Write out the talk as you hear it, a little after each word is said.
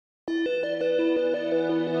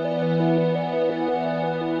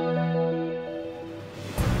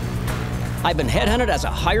I've been headhunted as a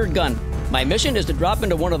hired gun. My mission is to drop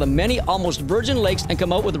into one of the many almost virgin lakes and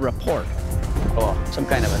come out with a report. Oh, some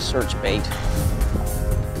kind of a search bait.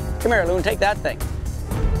 Come here, Loon, take that thing.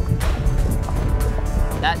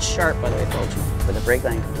 That's sharp, by the way, folks. Where the brake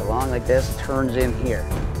line comes along like this, turns in here.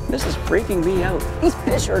 This is freaking me out. These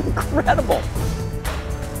fish are incredible.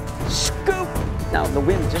 Scoop! Now, the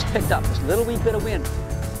wind just picked up. This little wee bit of wind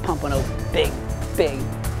pumping out big, big,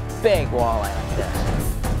 big walleye like this.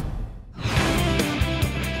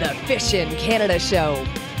 The Fishin' Canada Show,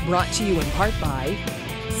 brought to you in part by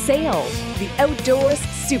Sales, the Outdoors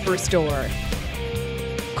Superstore,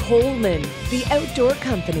 Coleman, the Outdoor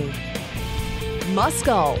Company,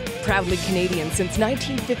 Muscal, proudly Canadian since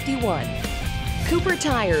 1951, Cooper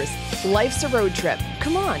Tires, life's a road trip,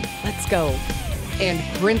 come on, let's go, and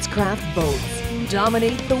Princecraft Boats,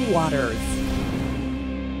 dominate the waters.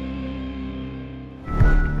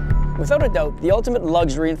 Without a doubt, the ultimate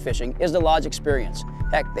luxury in fishing is the lodge experience.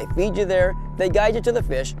 Heck, they feed you there, they guide you to the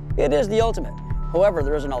fish. It is the ultimate. However,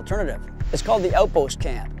 there is an alternative. It's called the outpost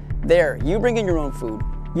camp. There, you bring in your own food,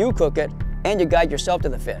 you cook it, and you guide yourself to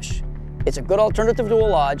the fish. It's a good alternative to a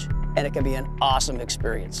lodge, and it can be an awesome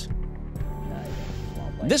experience.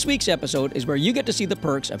 This week's episode is where you get to see the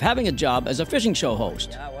perks of having a job as a fishing show host.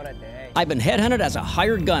 Yeah, what a day. I've been headhunted as a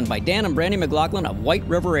hired gun by Dan and Brandy McLaughlin of White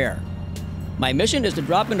River Air. My mission is to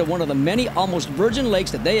drop into one of the many almost virgin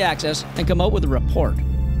lakes that they access and come out with a report.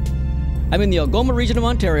 I'm in the Algoma region of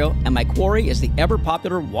Ontario, and my quarry is the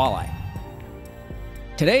ever-popular walleye.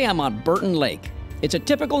 Today I'm on Burton Lake. It's a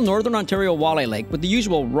typical Northern Ontario walleye lake with the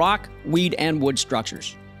usual rock, weed, and wood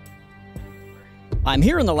structures. I'm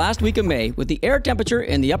here in the last week of May with the air temperature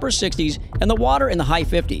in the upper 60s and the water in the high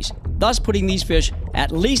 50s, thus putting these fish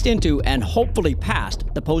at least into and hopefully past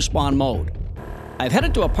the post-spawn mode. I've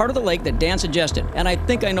headed to a part of the lake that Dan suggested, and I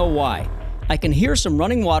think I know why. I can hear some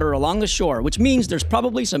running water along the shore, which means there's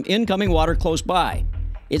probably some incoming water close by.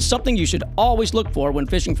 It's something you should always look for when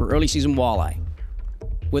fishing for early season walleye.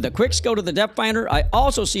 With a quick scout of the depth finder, I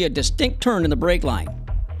also see a distinct turn in the brake line.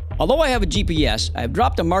 Although I have a GPS, I have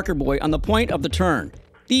dropped a marker buoy on the point of the turn.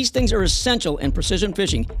 These things are essential in precision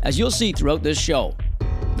fishing, as you'll see throughout this show.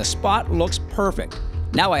 The spot looks perfect.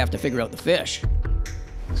 Now I have to figure out the fish.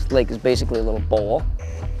 This lake is basically a little bowl,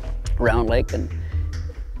 round lake, and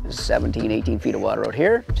there's 17, 18 feet of water out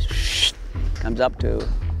here. Comes up to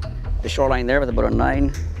the shoreline there with about a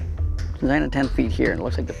 9 to 10 feet here, and it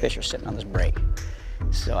looks like the fish are sitting on this break.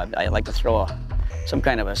 So I like to throw some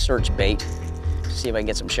kind of a search bait to see if I can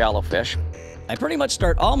get some shallow fish. I pretty much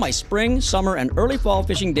start all my spring, summer, and early fall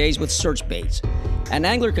fishing days with search baits. An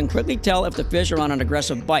angler can quickly tell if the fish are on an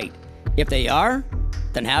aggressive bite. If they are,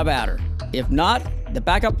 then have at her. If not, the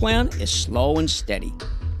backup plan is slow and steady.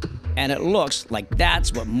 And it looks like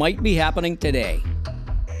that's what might be happening today.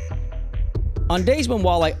 On days when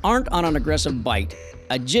walleye aren't on an aggressive bite,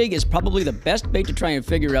 a jig is probably the best bait to try and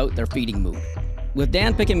figure out their feeding mood. With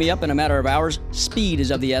Dan picking me up in a matter of hours, speed is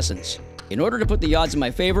of the essence. In order to put the odds in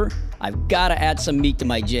my favor, I've got to add some meat to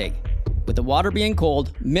my jig. With the water being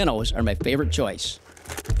cold, minnows are my favorite choice.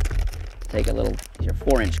 Take a little, these are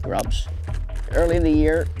 4-inch grubs. Early in the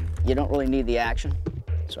year, you don't really need the action,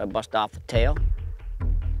 so I bust off the tail.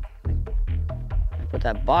 I put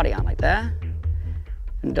that body on like that,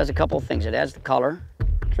 and it does a couple of things. It adds the color,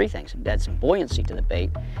 3 things. It adds some buoyancy to the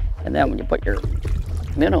bait, and then when you put your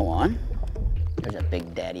minnow on, there's a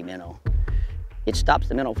big daddy minnow. It stops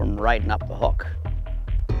the minnow from riding up the hook.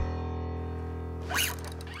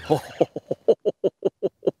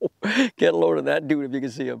 Get a load of that dude if you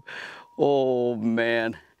can see him. Oh,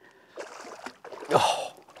 man. Oh.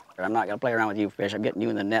 I'm not gonna play around with you fish. I'm getting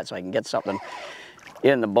you in the net so I can get something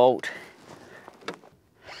in the boat.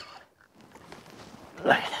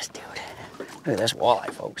 Look at this dude. Look at this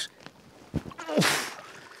walleye, folks.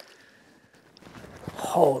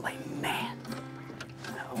 Holy man.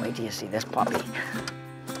 Oh, wait till you see this puppy.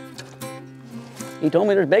 He told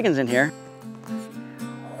me there's bacons in here.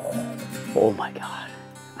 Oh my God.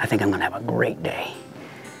 I think I'm gonna have a great day.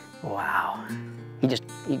 Wow.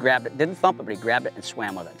 He grabbed it, didn't thump it, but he grabbed it and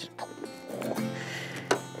swam with it. Just,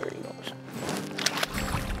 there he goes.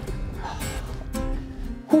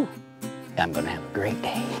 Whew. I'm gonna have a great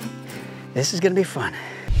day. This is gonna be fun.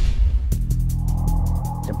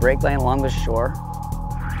 There's a brake line along the shore.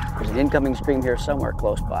 There's an incoming stream here somewhere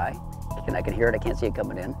close by. I can hear it, I can't see it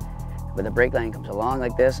coming in. But the brake line comes along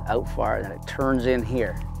like this, out far, and then it turns in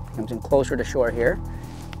here. It comes in closer to shore here,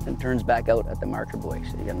 and turns back out at the marker buoy.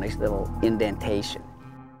 So you got a nice little indentation.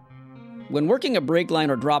 When working a brake line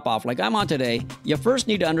or drop-off like I'm on today, you first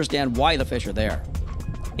need to understand why the fish are there.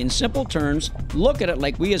 In simple terms, look at it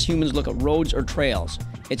like we as humans look at roads or trails.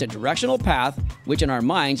 It's a directional path, which in our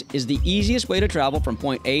minds is the easiest way to travel from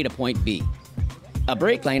point A to point B. A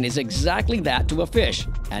break line is exactly that to a fish,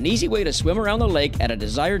 an easy way to swim around the lake at a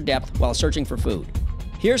desired depth while searching for food.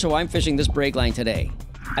 Here's how I'm fishing this break line today.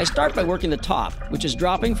 I start by working the top, which is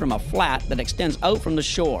dropping from a flat that extends out from the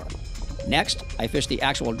shore. Next, I fish the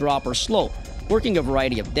actual drop or slope, working a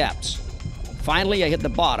variety of depths. Finally, I hit the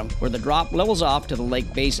bottom, where the drop levels off to the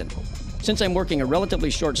lake basin. Since I'm working a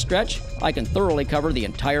relatively short stretch, I can thoroughly cover the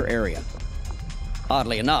entire area.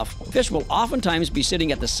 Oddly enough, fish will oftentimes be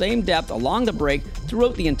sitting at the same depth along the break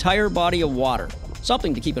throughout the entire body of water,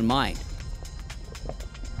 something to keep in mind.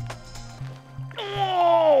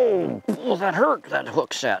 Oh, that hurt, that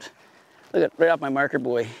hook set. Look at right off my marker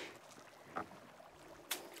buoy.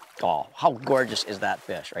 Oh, how gorgeous is that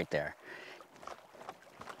fish right there?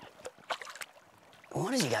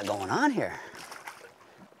 What has he got going on here?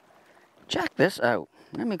 Check this out.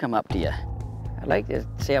 Let me come up to you. I'd like to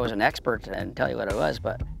say I was an expert and tell you what it was,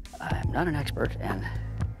 but I'm not an expert, and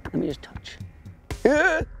let me just touch.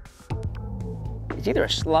 It's either a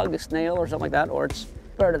slug, a snail, or something like that, or it's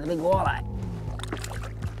part of the big walleye.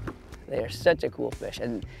 They're such a cool fish,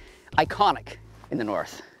 and iconic in the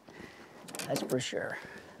north. That's for sure.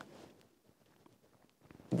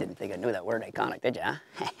 Didn't think I knew that word, iconic, did ya?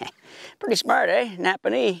 Pretty smart, eh?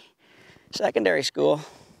 Napanee Secondary School.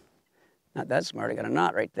 Not that smart, I got a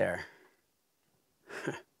knot right there.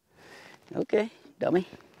 Okay, dummy,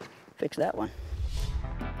 fix that one.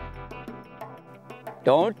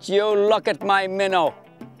 Don't you look at my minnow.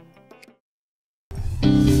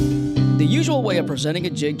 The usual way of presenting a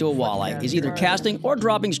jig to a walleye is either casting or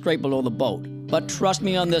dropping straight below the boat. But trust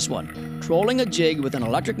me on this one, trolling a jig with an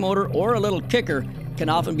electric motor or a little kicker can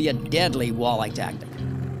often be a deadly walleye tactic.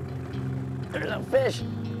 There's a fish,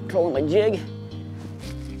 trolling my jig.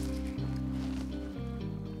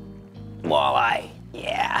 Walleye,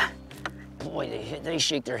 yeah. Boy, they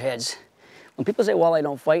shake their heads. When people say walleye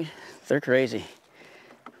don't fight, they're crazy.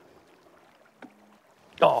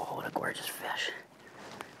 Oh, what a gorgeous fish.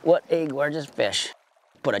 What a gorgeous fish.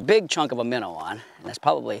 Put a big chunk of a minnow on, and that's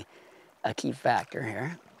probably a key factor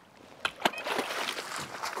here.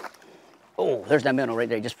 Oh, there's that minnow right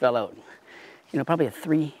there, it just fell out. You know, probably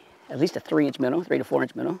at least a 3-inch minnow, 3 to 4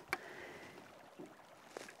 inch minnow.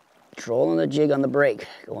 Trolling the jig on the break,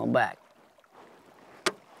 going back.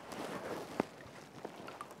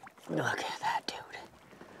 Look at that dude.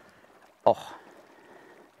 Oh.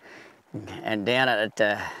 And Dan at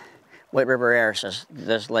White River Air says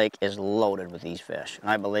this lake is loaded with these fish. And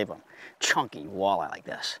I believe him. Chunky walleye like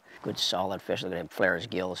this. Good solid fish. Look at him flare his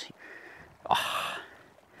gills. Oh.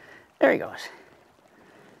 There he goes.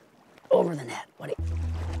 Over the net, buddy.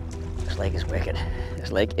 This lake is wicked.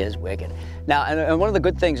 This lake is wicked. Now, and one of the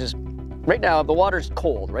good things is, right now the water's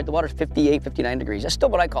cold, right? The water's 58, 59 degrees. That's still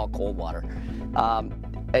what I call cold water.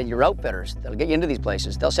 And your outfitters, they'll get you into these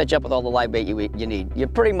places. They'll set you up with all the live bait you need. You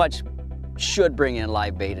pretty much should bring in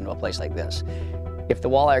live bait into a place like this. If the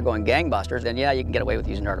walleye are going gangbusters, then yeah, you can get away with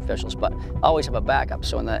using artificials, but always have a backup.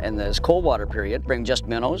 So in this cold water period, bring just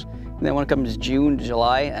minnows. And then when it comes June,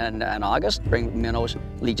 July, and August, bring minnows,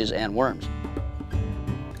 leeches, and worms.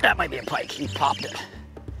 That might be a pike. He popped it.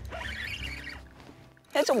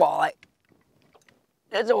 It's a walleye.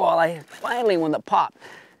 It's a walleye. Finally, one that popped.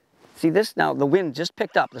 See this now, the wind just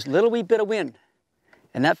picked up, this little wee bit of wind,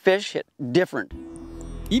 and that fish hit different.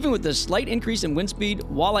 Even with the slight increase in wind speed,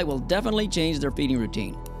 walleye will definitely change their feeding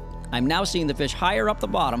routine. I'm now seeing the fish higher up the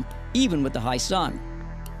bottom, even with the high sun.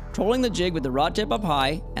 Trolling the jig with the rod tip up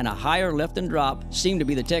high and a higher lift and drop seem to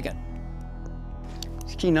be the ticket.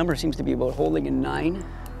 This key number seems to be about holding in 9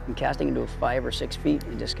 and casting into a 5 or 6 feet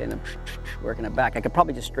and just kind of working it back. I could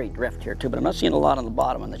probably just straight drift here too, but I'm not seeing a lot on the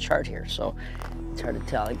bottom on the chart here, so it's hard to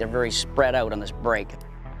tell. I think they're very spread out on this break.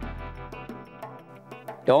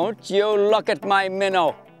 Don't you look at my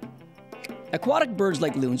minnow. Aquatic birds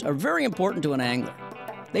like loons are very important to an angler.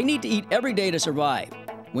 They need to eat every day to survive.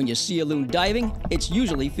 When you see a loon diving, it's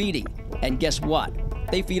usually feeding. And guess what?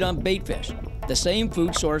 They feed on bait fish, the same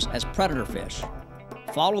food source as predator fish.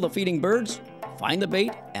 Follow the feeding birds, find the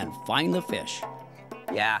bait, and find the fish.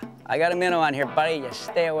 Yeah, I got a minnow on here, buddy. Just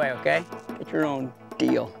stay away, okay? Get your own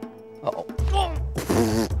deal. Uh-oh.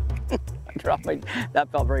 I dropped my,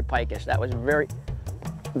 that felt very pikish. That was very,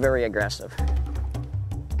 very aggressive.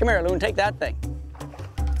 Come here, loon, take that thing.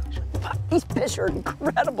 These fish are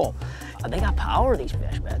incredible. They got power, these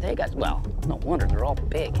fish, man. They got, well, no wonder, they're all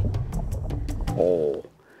big. Oh,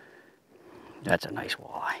 that's a nice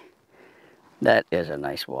walleye. That is a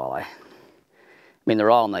nice walleye. I mean, they're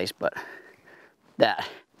all nice, but that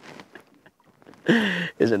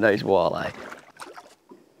is a nice walleye.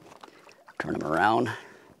 Turn him around.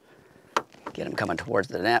 Get them coming towards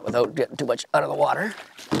the net without getting too much out of the water.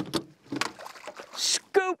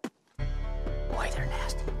 Scoop! Boy, they're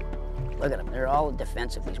nasty. Look at them. They're all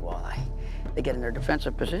defensive, these walleye. They get in their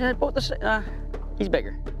defensive position. Both the same. He's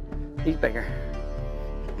bigger. He's bigger.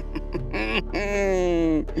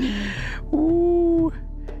 Ooh,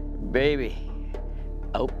 baby.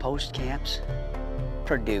 Outpost camps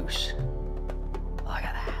produce. Look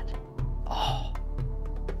at that. Oh,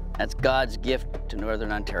 that's God's gift to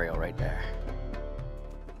Northern Ontario right there.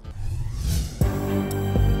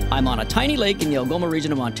 I'm on a tiny lake in the Algoma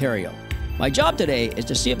region of Ontario. My job today is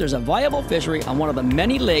to see if there's a viable fishery on one of the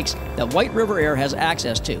many lakes that White River Air has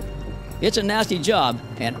access to. It's a nasty job,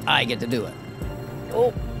 and I get to do it.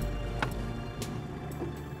 Oh,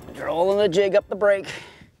 trolling the jig up the break.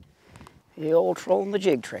 The old trolling the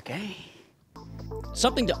jig trick, eh?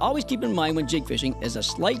 Something to always keep in mind when jig fishing is a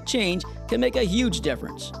slight change can make a huge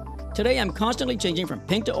difference. Today I'm constantly changing from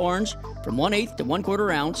pink to orange, from 1/8 to 1/4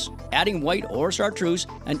 ounce, adding white or chartreuse,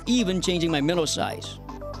 and even changing my minnow size.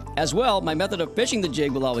 As well, my method of fishing the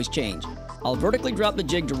jig will always change. I'll vertically drop the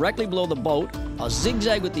jig directly below the boat, I'll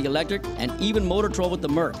zigzag with the electric, and even motor troll with the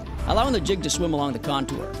Merc, allowing the jig to swim along the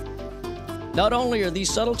contour. Not only are these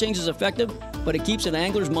subtle changes effective, but it keeps an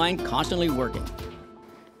angler's mind constantly working.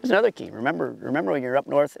 There's another key. Remember when you're up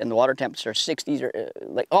north and the water temps are 60s or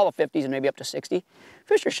like all the 50s and maybe up to 60?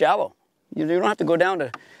 Fish are shallow. You don't have to go down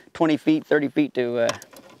to 20 feet, 30 feet to,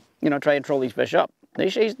 try and troll these fish up. They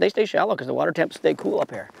stay shallow because the water temps stay cool up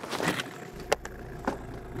here.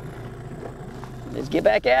 Let's get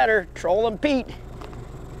back at her. Troll and Pete.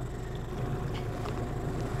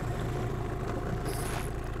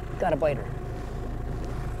 Gotta bite her.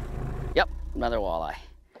 Yep, another walleye.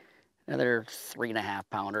 Another 3.5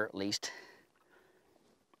 pounder at least.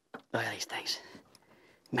 Look at these things.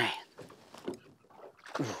 Man.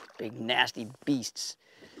 Ooh, big nasty beasts.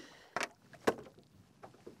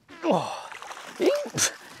 Oh,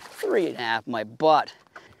 3.5, my butt.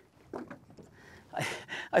 I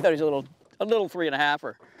thought he was a little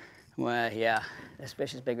 3.5-er. Well, yeah, this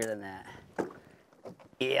fish is bigger than that.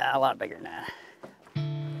 Yeah, a lot bigger than that.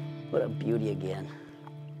 What a beauty again.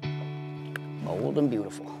 Bold and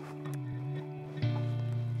beautiful.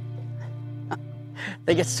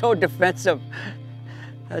 They get so defensive.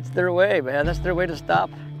 That's their way, man. That's their way to stop.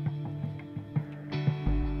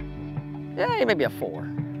 Yeah, maybe a 4.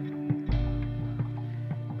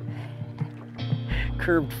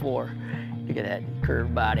 Curved 4. Look at that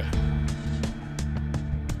curved body.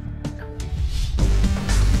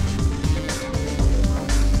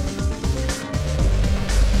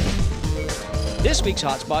 This week's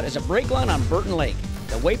hotspot is a break line on Burton Lake.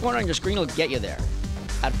 The waypoint on your screen will get you there.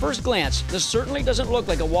 At first glance, this certainly doesn't look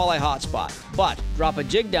like a walleye hotspot, but drop a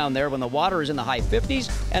jig down there when the water is in the high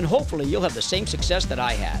 50s, and hopefully you'll have the same success that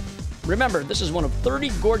I had. Remember, this is one of 30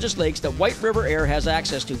 gorgeous lakes that White River Air has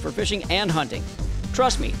access to for fishing and hunting.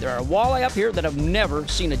 Trust me, there are walleye up here that have never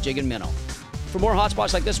seen a jig and minnow. For more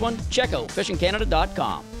hotspots like this one, check out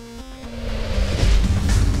fishingcanada.com.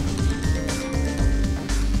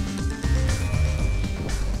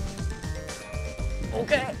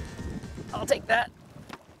 Okay, I'll take that.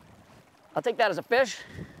 I'll take that as a fish.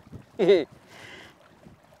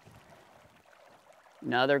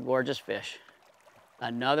 Another gorgeous fish.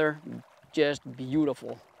 Another just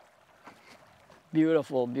beautiful,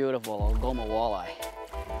 beautiful, beautiful Algoma walleye.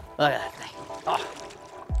 Look at that thing.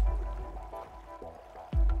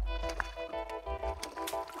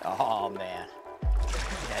 Oh man.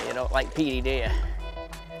 Yeah, you don't like Petey, do you?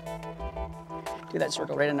 Do that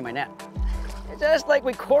circle right into my net. Just like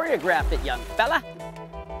we choreographed it, young fella.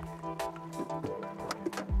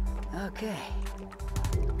 Okay.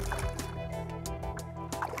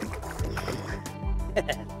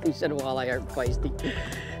 He said walleye aren't feisty.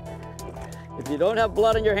 If you don't have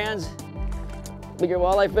blood on your hands when you're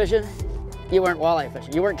walleye fishing, you weren't walleye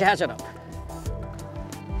fishing. You weren't catching them.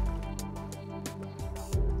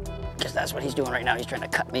 Because that's what he's doing right now. He's trying to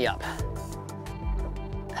cut me up.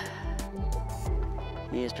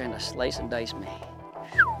 He is trying to slice and dice me.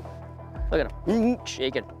 Look at him,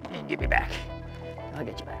 shaking. Get me back. I'll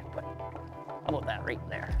get you back, but how about that right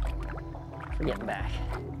there? For getting back.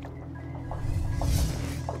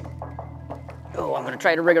 Oh, I was gonna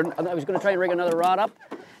try and rig another rod up,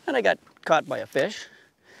 and I got caught by a fish.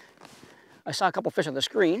 I saw a couple fish on the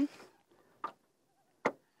screen,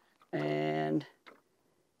 and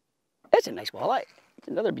it's a nice walleye. It's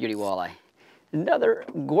another beauty walleye. Another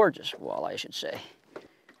gorgeous walleye, I should say.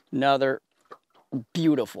 Another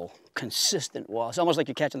beautiful, consistent walleye. It's almost like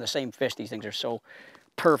you're catching the same fish. These things are so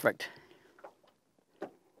perfect.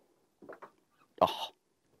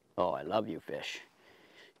 Oh, I love you, fish.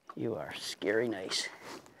 You are scary nice.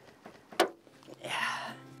 Yeah.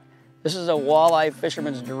 This is a walleye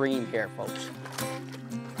fisherman's dream here, folks.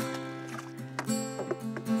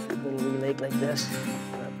 A little wee lake like this,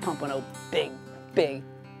 pumping out big, big,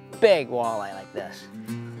 big walleye like this.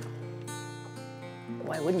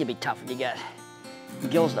 Why wouldn't you be tough if you got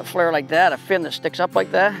gills that flare like that, a fin that sticks up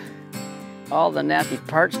like that, all the nasty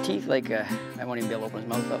parts, teeth like, I won't even be able to open his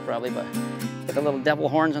mouth up probably, but get the little devil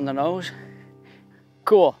horns on the nose.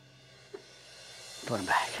 Cool. Put them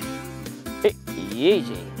back.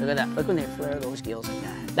 Easy. Look at that. Look when they flare those gills like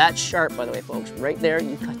that. That's sharp, by the way, folks. Right there,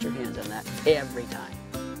 you cut your hands on that every time.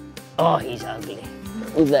 Oh, he's ugly.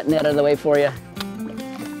 Move that net out of the way for you.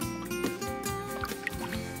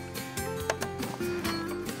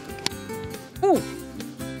 Ooh,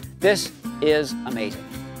 this is amazing.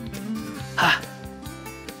 Ah,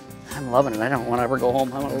 I'm loving it. I don't want to ever go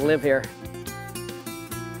home. I want to live here.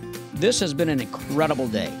 This has been an incredible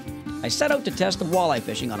day. I set out to test the walleye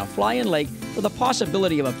fishing on a fly-in lake with the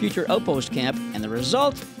possibility of a future outpost camp, and the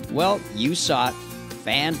result, well, you saw it.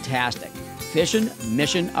 Fantastic. Fishing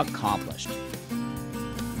mission accomplished.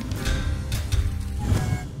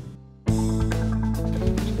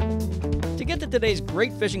 To get to today's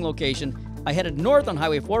great fishing location, I headed north on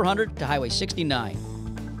Highway 400 to Highway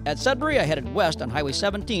 69. At Sudbury, I headed west on Highway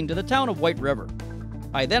 17 to the town of White River.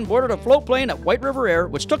 I then boarded a float plane at White River Air,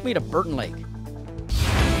 which took me to Burton Lake.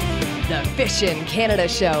 The Fishin' Canada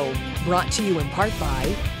Show, brought to you in part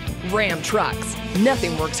by Ram Trucks.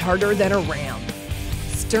 Nothing works harder than a Ram.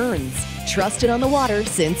 Stearns, trusted on the water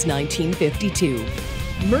since 1952.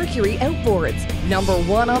 Mercury Outboards,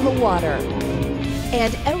 #1 on the water.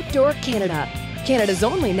 And Outdoor Canada, Canada's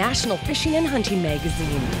only national fishing and hunting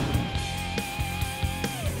magazine.